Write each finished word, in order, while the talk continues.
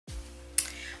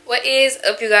What is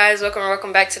up, you guys?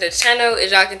 Welcome back to the channel.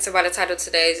 As y'all can tell by the title of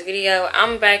today's video,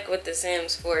 I'm back with the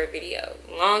Sims 4 video.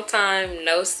 Long time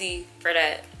no see for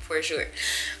that, for sure.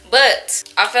 But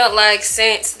I felt like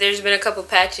since there's been a couple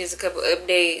patches, a couple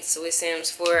updates with Sims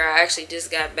 4, I actually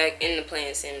just got back into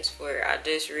playing Sims 4. I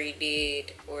just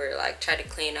redid or like tried to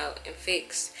clean out and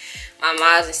fix my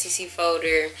mods and CC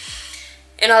folder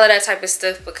and all of that type of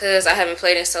stuff because I haven't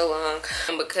played in so long,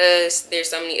 and because there's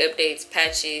so many updates,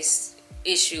 patches,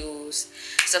 issues,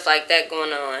 stuff like that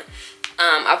going on.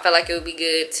 I felt like it would be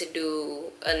good to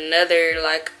do another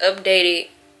like updated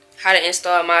how to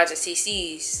install mods and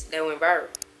CCs that went viral,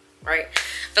 right?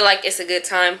 I feel like it's a good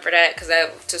time for that because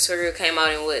that tutorial came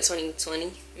out in what,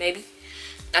 2020 maybe.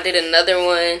 I did another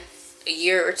one a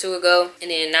year or two ago,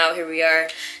 and then now here we are.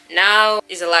 Now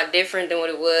is a lot different than what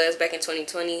it was back in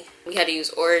 2020. We had to use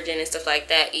Origin and stuff like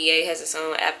that. EA has its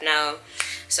own app now.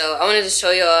 So I wanted to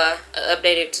show y'all an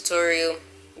updated tutorial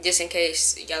just in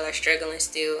case y'all are struggling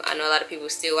still. I know a lot of people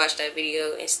still watch that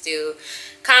video and still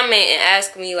comment and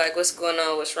ask me like what's going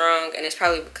on, what's wrong, and it's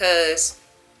probably because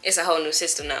it's a whole new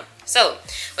system now. So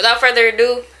without further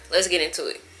ado, let's get into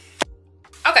it.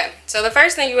 Okay, so the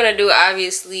first thing you want to do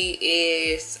obviously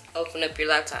is open up your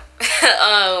laptop.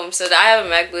 So I have a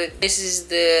MacBook. This is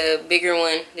the bigger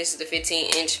one. This is the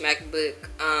 15-inch MacBook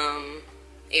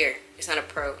Air. It's not a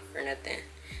Pro or nothing.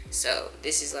 So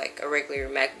this is like a regular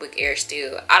MacBook Air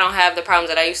still. I don't have the problems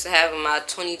that I used to have in my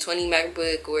 2020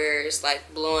 MacBook where it's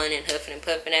like blowing and huffing and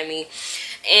puffing at me.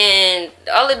 And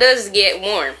all it does is get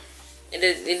warm.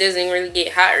 It doesn't really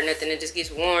get hot or nothing. It just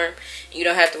gets warm. You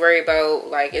don't have to worry about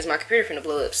like, is my computer finna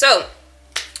blow up? So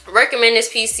recommend this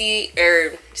PC,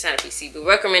 or it's not a PC, but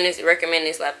recommend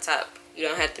this laptop. You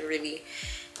don't have to really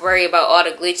worry about all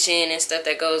the glitching and stuff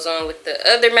that goes on with the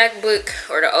other MacBook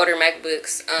or the older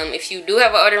MacBooks. If you do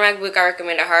have an older MacBook, I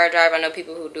recommend a hard drive. I know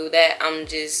people who do that. I'm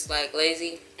just like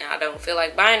lazy and I don't feel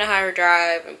like buying a hard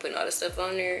drive and putting all the stuff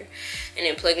on there and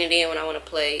then plugging it in when I want to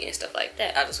play and stuff like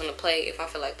that. I just want to play if I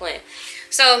feel like playing.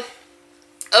 So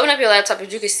open up your laptop.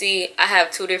 As you can see, I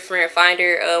have two different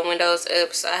Finder windows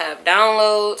up. So I have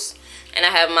downloads and I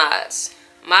have mods.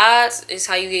 Mods is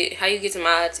how you get to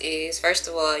mods is, first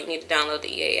of all, you need to download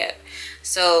the EA app.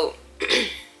 So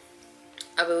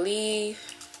I believe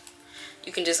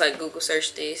you can just like Google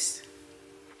search this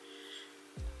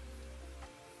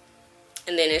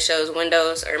and then it shows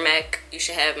Windows or Mac. You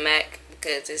should have Mac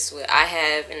because it's what I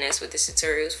have and that's what this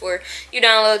tutorial is for. You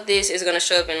download this, it's gonna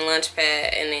show up in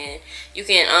Launchpad, and then you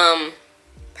can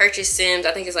purchase Sims.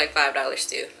 I think it's like $5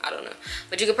 still, I don't know,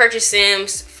 but you can purchase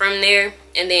Sims from there,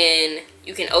 and then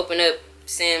you can open up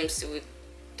Sims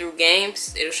through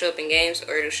games. It'll show up in games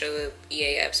or it'll show up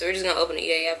EA app. So we're just gonna open the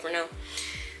EA app for now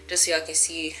just so y'all can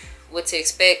see what to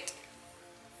expect,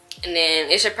 and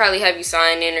then it should probably have you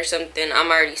sign in or something.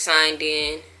 I'm already signed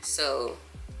in, so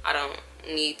I don't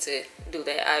need to do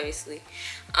that obviously.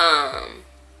 And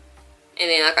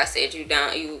then like I said,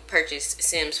 you purchase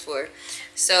Sims 4.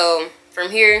 So from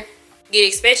here, get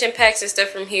expansion packs and stuff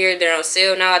from here. They're on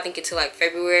sale now, I think until like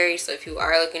February. So if you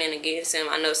are looking into getting some,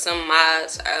 I know some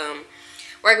mods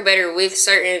work better with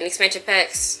certain expansion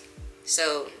packs.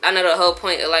 So I know the whole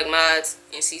point of like mods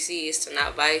and CC is to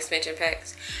not buy expansion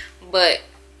packs, but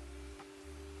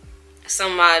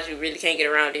some mods you really can't get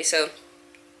around it. So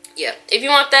yeah, if you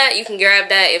want that, you can grab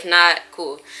that. If not,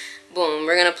 cool. Boom,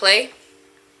 we're gonna play.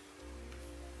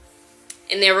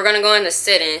 And then we're going to go into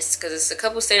settings because it's a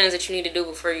couple settings that you need to do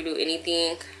before you do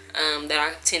anything that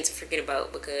I tend to forget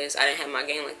about because I didn't have my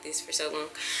game like this for so long.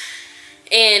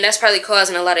 And that's probably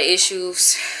causing a lot of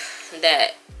issues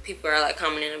that people are like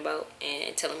commenting about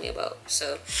and telling me about.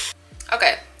 So,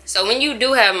 okay. So when you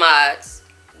do have mods,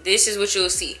 this is what you'll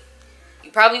see.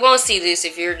 You probably won't see this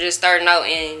if you're just starting out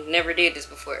and never did this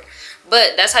before.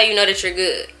 But that's how you know that you're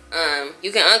good.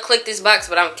 You can unclick this box,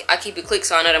 but I keep it clicked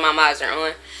so I know that my mods are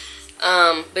on.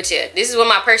 But yeah, this is what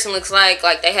my person looks like.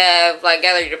 Like they have like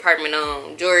gallery department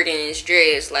on, Jordans,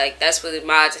 dress, like that's what the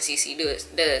mods and CC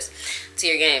does to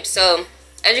your game. So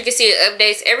as you can see, it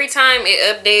updates every time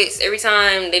every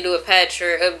time they do a patch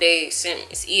or update.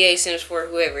 It's EA, Sims 4,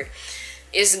 whoever,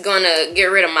 it's gonna get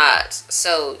rid of mods.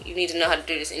 So you need to know how to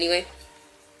do this anyway.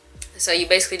 So you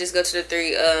basically just go to the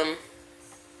three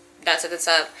dots at the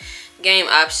top, game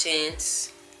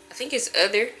options, I think it's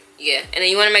other. Yeah, and then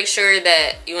you want to make sure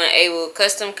that you enable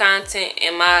custom content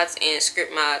and mods and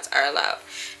script mods are allowed.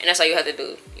 And that's all you have to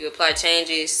do. You apply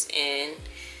changes and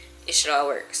it should all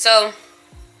work. So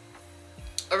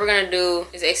what we're going to do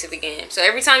is exit the game. So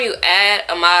every time you add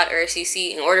a mod or a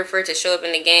CC, in order for it to show up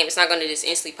in the game, it's not going to just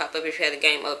instantly pop up if you have the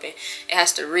game open. It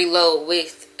has to reload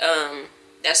with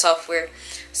that software.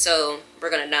 So we're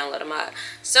gonna download a mod.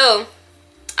 So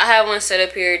I have one set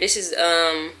up here. This is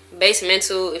Base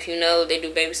Mental. If you know, they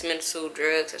do Base Mental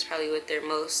drugs. That's probably what they're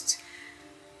most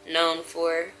known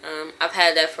for. I've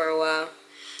had that for a while.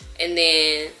 And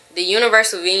then the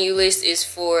universal venue list is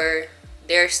for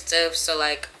their stuff, so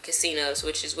like casinos,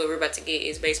 which is what we're about to get,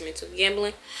 is Base Mental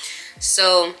gambling.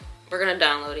 So we're gonna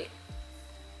download it.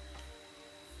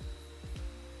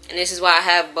 And this is why I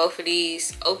have both of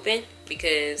these open,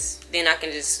 because then I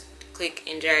can just click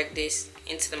and drag this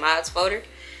into the mods folder.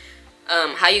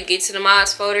 How you get to the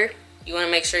mods folder, you want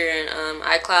to make sure you're in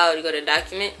iCloud. You go to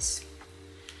documents,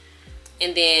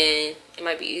 and then it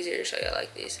might be easier to show you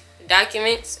like this: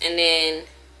 documents, and then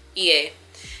EA.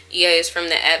 EA is from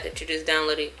the app that you just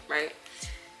downloaded, right?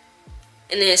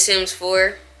 And then Sims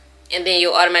 4, and then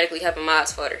you'll automatically have a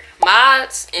mods folder.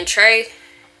 Mods and Trey,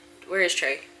 where is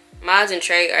Trey? Mods and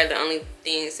Trey are the only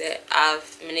things that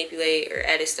I've manipulated or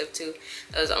added stuff to.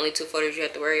 Those are the only two folders you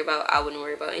have to worry about. I wouldn't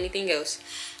worry about anything else.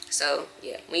 So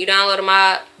yeah, when you download a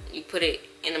mod, you put it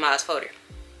in the mods folder.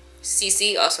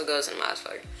 CC also goes in the mods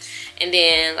folder. And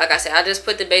then, like I said, I just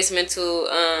put the Base Mental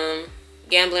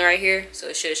gambling right here, so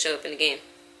it should show up in the game.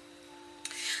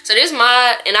 So this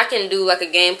mod, and I can do like a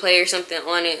gameplay or something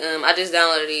on it. I just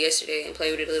downloaded it yesterday and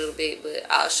played with it a little bit, but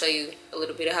I'll show you a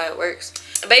little bit of how it works.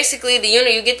 Basically,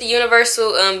 you get the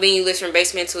universal venue list from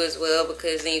Base Mental as well,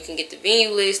 because then you can get the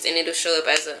venue list and it'll show up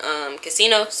as a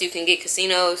casino, so you can get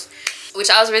casinos,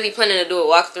 which I was really planning to do a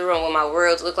walkthrough on what my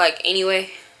worlds look like anyway,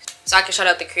 so I can shout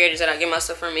out the creators that I get my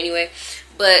stuff from anyway.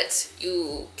 But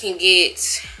you can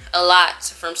get a lot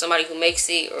from somebody who makes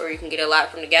it, or you can get a lot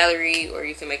from the gallery, or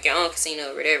you can make your own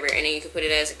casino or whatever, and then you can put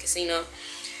it as a casino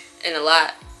and a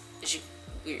lot that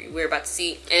we're about to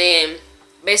see. And then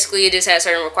basically it just has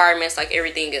certain requirements like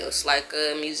everything else. Like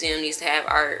a museum needs to have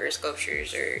art or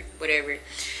sculptures or whatever.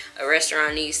 A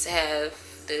restaurant needs to have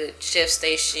the chef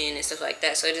station and stuff like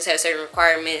that. So it just has certain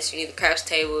requirements. You need the craps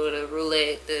table, the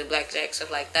roulette, the blackjack,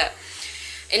 stuff like that.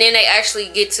 And then they actually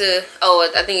get to,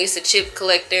 I think it's a chip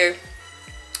collector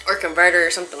or converter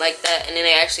or something like that, and then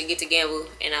they actually get to gamble,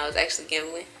 and I was actually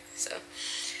gambling. So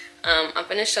I'm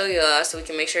gonna show y'all so we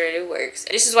can make sure that it works.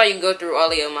 This is why you go through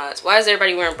all of your mods. Why is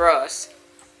everybody wearing bras?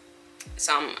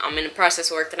 So I'm in the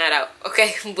process of working that out,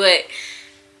 okay? But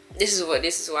this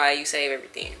is why you save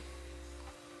everything.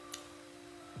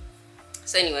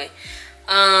 So anyway,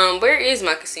 where is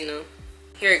my casino?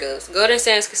 Here it goes: Golden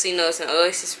Sands Casinos and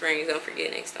Oasis Springs. Don't forget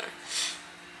next time.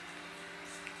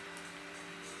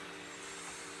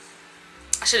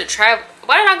 I should have traveled.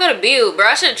 Why did I go to Bill, bro?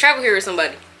 I should have traveled here with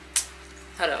somebody.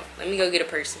 Hold on. Let me go get a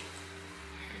person.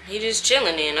 He just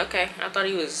chilling in. Okay. I thought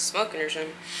he was smoking or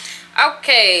something.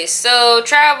 Okay. So,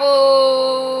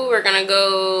 travel. We're going to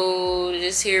go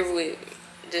just here with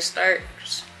just start.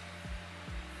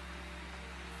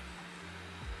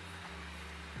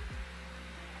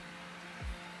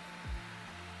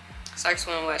 Sark's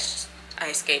want to watch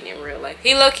ice skating in real life.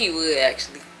 He low-key would,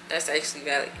 actually. That's actually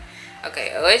valid.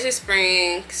 Okay, Oasis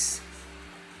Springs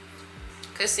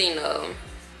Casino.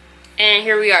 And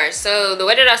here we are. So the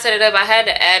way that I set it up, I had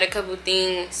to add a couple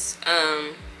things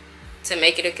to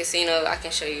make it a casino. I can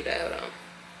show you that. Hold on.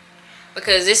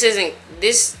 Because this isn't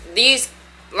these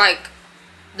like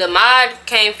the mod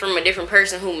came from a different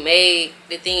person who made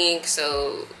the thing.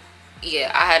 So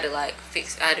yeah, I had to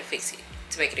fix it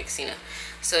to make it a casino.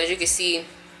 So as you can see,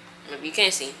 maybe you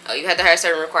can't see. You have to have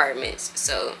certain requirements.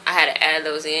 So I had to add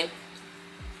those in.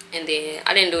 And then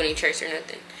I didn't do any tricks or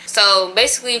nothing. So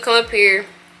basically you come up here,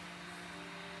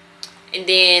 and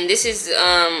then this is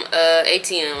a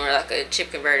ATM, or like a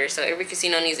chip converter. So every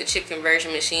casino needs a chip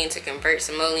conversion machine to convert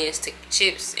simoleons to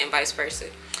chips and vice versa.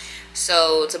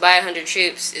 So to buy 100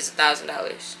 chips is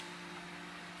 $1,000.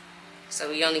 So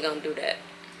we only gonna do that.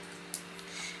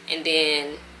 And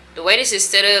then the way this is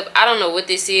set up, I don't know what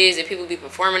this is, if people be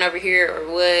performing over here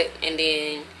or what. And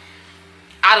then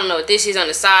I don't know what this is on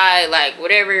the side, like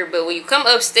whatever. But when you come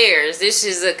upstairs, this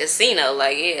is a casino.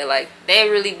 Like, yeah, like they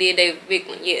really did their big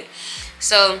one, yeah.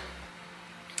 So,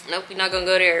 nope, we're not gonna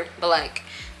go there. But like,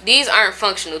 these aren't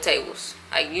functional tables.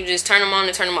 Like, you just turn them on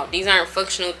and turn them off. These aren't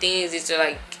functional things. These are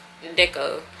like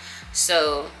deco.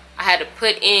 So I had to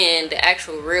put in the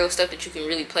actual real stuff that you can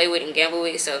really play with and gamble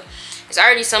with. So it's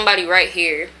already somebody right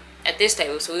here at this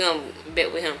table. So we're gonna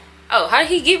bet with him. Oh, how did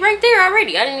he get right there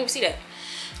already? I didn't even see that.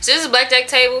 So this is a blackjack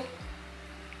table.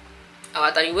 Oh,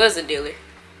 I thought he was the dealer.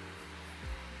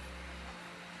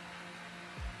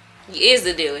 He is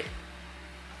the dealer.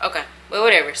 Okay, but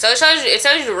whatever. So it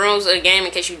tells you the rules of the game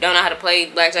in case you don't know how to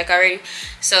play blackjack already.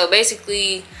 So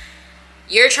basically,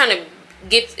 you're trying to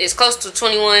get as close to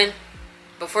 21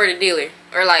 before the dealer,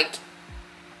 or like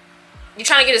you're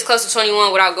trying to get as close to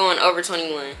 21 without going over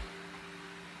 21.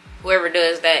 Whoever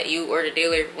does that, you or the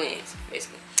dealer, wins,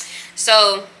 basically.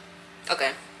 So,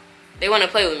 okay. They want to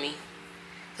play with me.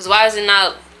 Because why is it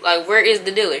not, like, where is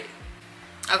the dealer?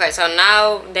 Okay, so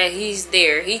now that he's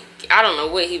there, I don't know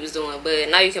what he was doing, but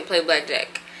now you can play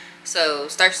blackjack. So,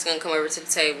 Stark's is going to come over to the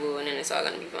table, and then it's all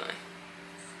going to be fine.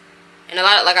 And a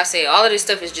lot, like I said, all of this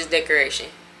stuff is just decoration.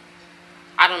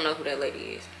 I don't know who that lady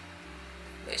is.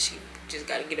 But she just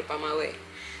got to get up on my way.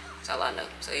 That's all I know.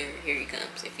 So, here he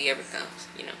comes, if he ever comes,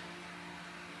 you know.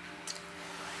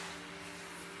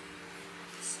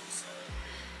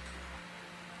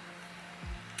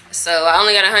 So I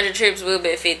only got 100 trips, we'll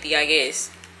bet 50, I guess.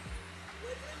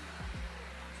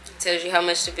 Tells you how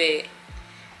much to bet.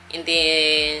 And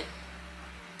then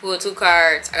pull 2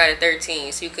 cards, I got a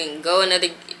 13. So you can go another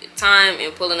time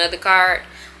and pull another card,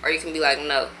 or you can be like,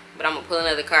 no. But I'm gonna pull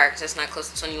another card because that's not close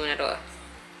to 21 at all.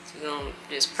 So you're gonna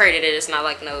just pray that it's not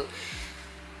like no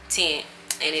 10.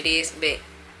 And it is bet.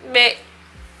 Bet.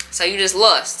 So you just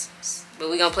lost. But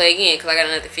we're gonna play again because I got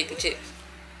another 50 chips.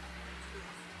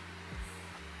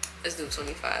 Let's do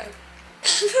 25.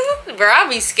 Bro, I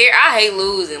be scared. I hate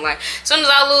losing. Like, as soon as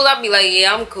I lose, I be like,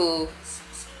 yeah, I'm cool.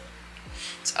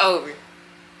 It's over.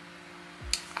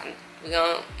 We're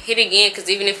gonna hit again, because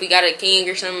even if we got a king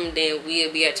or something, then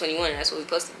we'll be at 21. That's what we're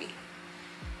supposed to be.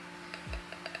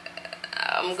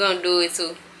 I'm gonna do it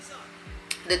too.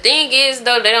 The thing is,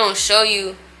 though, they don't show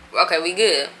you. Okay, we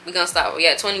good. We gonna stop. We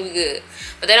at 20, we good.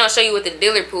 But they don't show you what the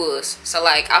dealer pulls. So,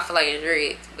 like, I feel like it's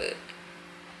rigged, but.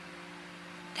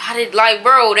 How did, like,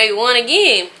 bro, they won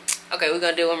again. Okay, we're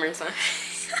gonna do it one more time.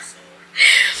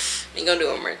 We're gonna do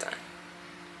it one more time.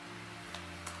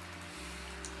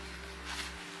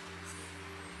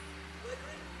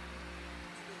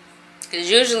 Because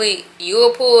usually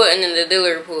you'll pull and then the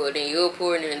dealer will pull. Then you'll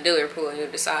pull and then the dealer will pull and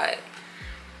you'll decide.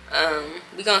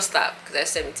 We're gonna stop because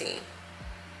that's 17.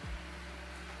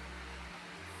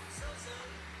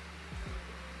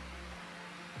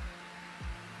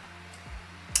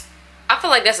 I feel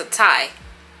like that's a tie.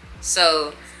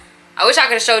 So I wish I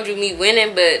could have showed you me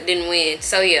winning, but didn't win.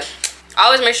 So yeah,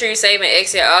 always make sure you save and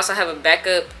exit. I also have a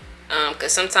backup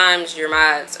because sometimes your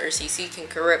mods or CC can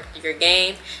corrupt your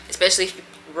game, especially if you're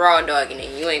raw dogging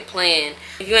it. You ain't playing.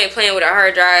 If you ain't playing with a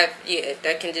hard drive, yeah,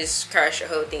 that can just crash your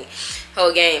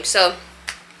whole game. So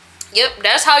yep,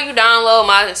 that's how you download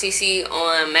mods and CC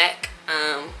on Mac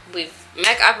with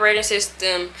Mac operating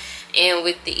system and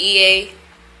with the EA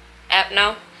app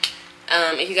now.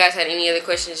 If you guys had any other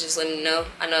questions, just let me know.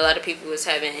 I know a lot of people was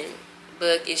having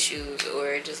bug issues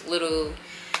or just little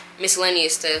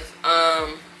miscellaneous stuff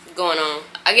going on.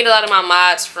 I get a lot of my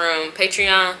mods from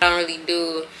Patreon. I don't really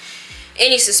do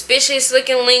any suspicious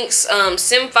looking links.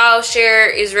 SIM file share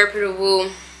is reputable.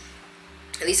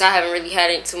 At least I haven't really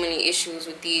had too many issues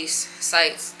with these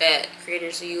sites that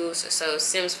creators use. So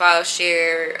SIMS file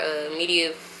share,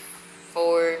 Media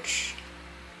Forge,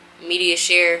 Media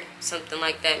Share, something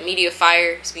like that.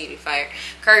 Mediafire, it's Mediafire,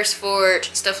 Curse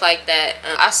Forge, stuff like that.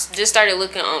 I just started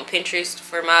looking on Pinterest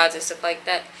for mods and stuff like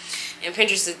that, and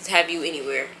Pinterest will have you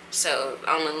anywhere. So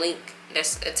on the link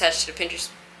that's attached to the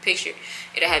Pinterest picture,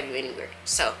 it'll have you anywhere.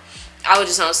 So I was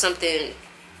just on something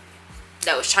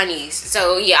that was Chinese.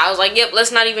 So yeah, I was like, yep,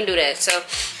 let's not even do that. So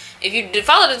if you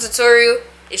follow the tutorial,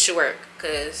 it should work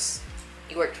because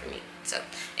it worked for me. So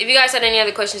if you guys had any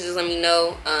other questions, just let me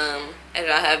know. As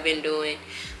I have been doing,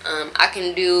 I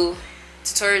can do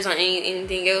tutorials on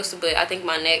anything else, but I think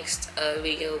my next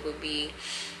video will be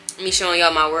me showing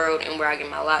y'all my world and where I get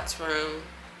my lots from,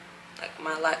 like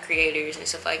my lot creators and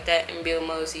stuff like that, and build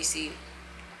mode CC,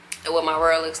 and what my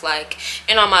world looks like,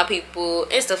 and all my people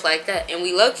and stuff like that. And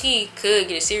we low-key could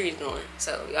get a series going,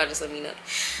 so y'all just let me know.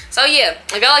 So yeah,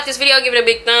 if y'all like this video, give it a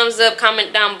big thumbs up,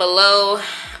 comment down below,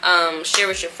 share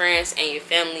with your friends and your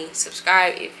family,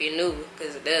 subscribe if you're new,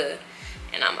 because duh.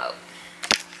 And I'm out.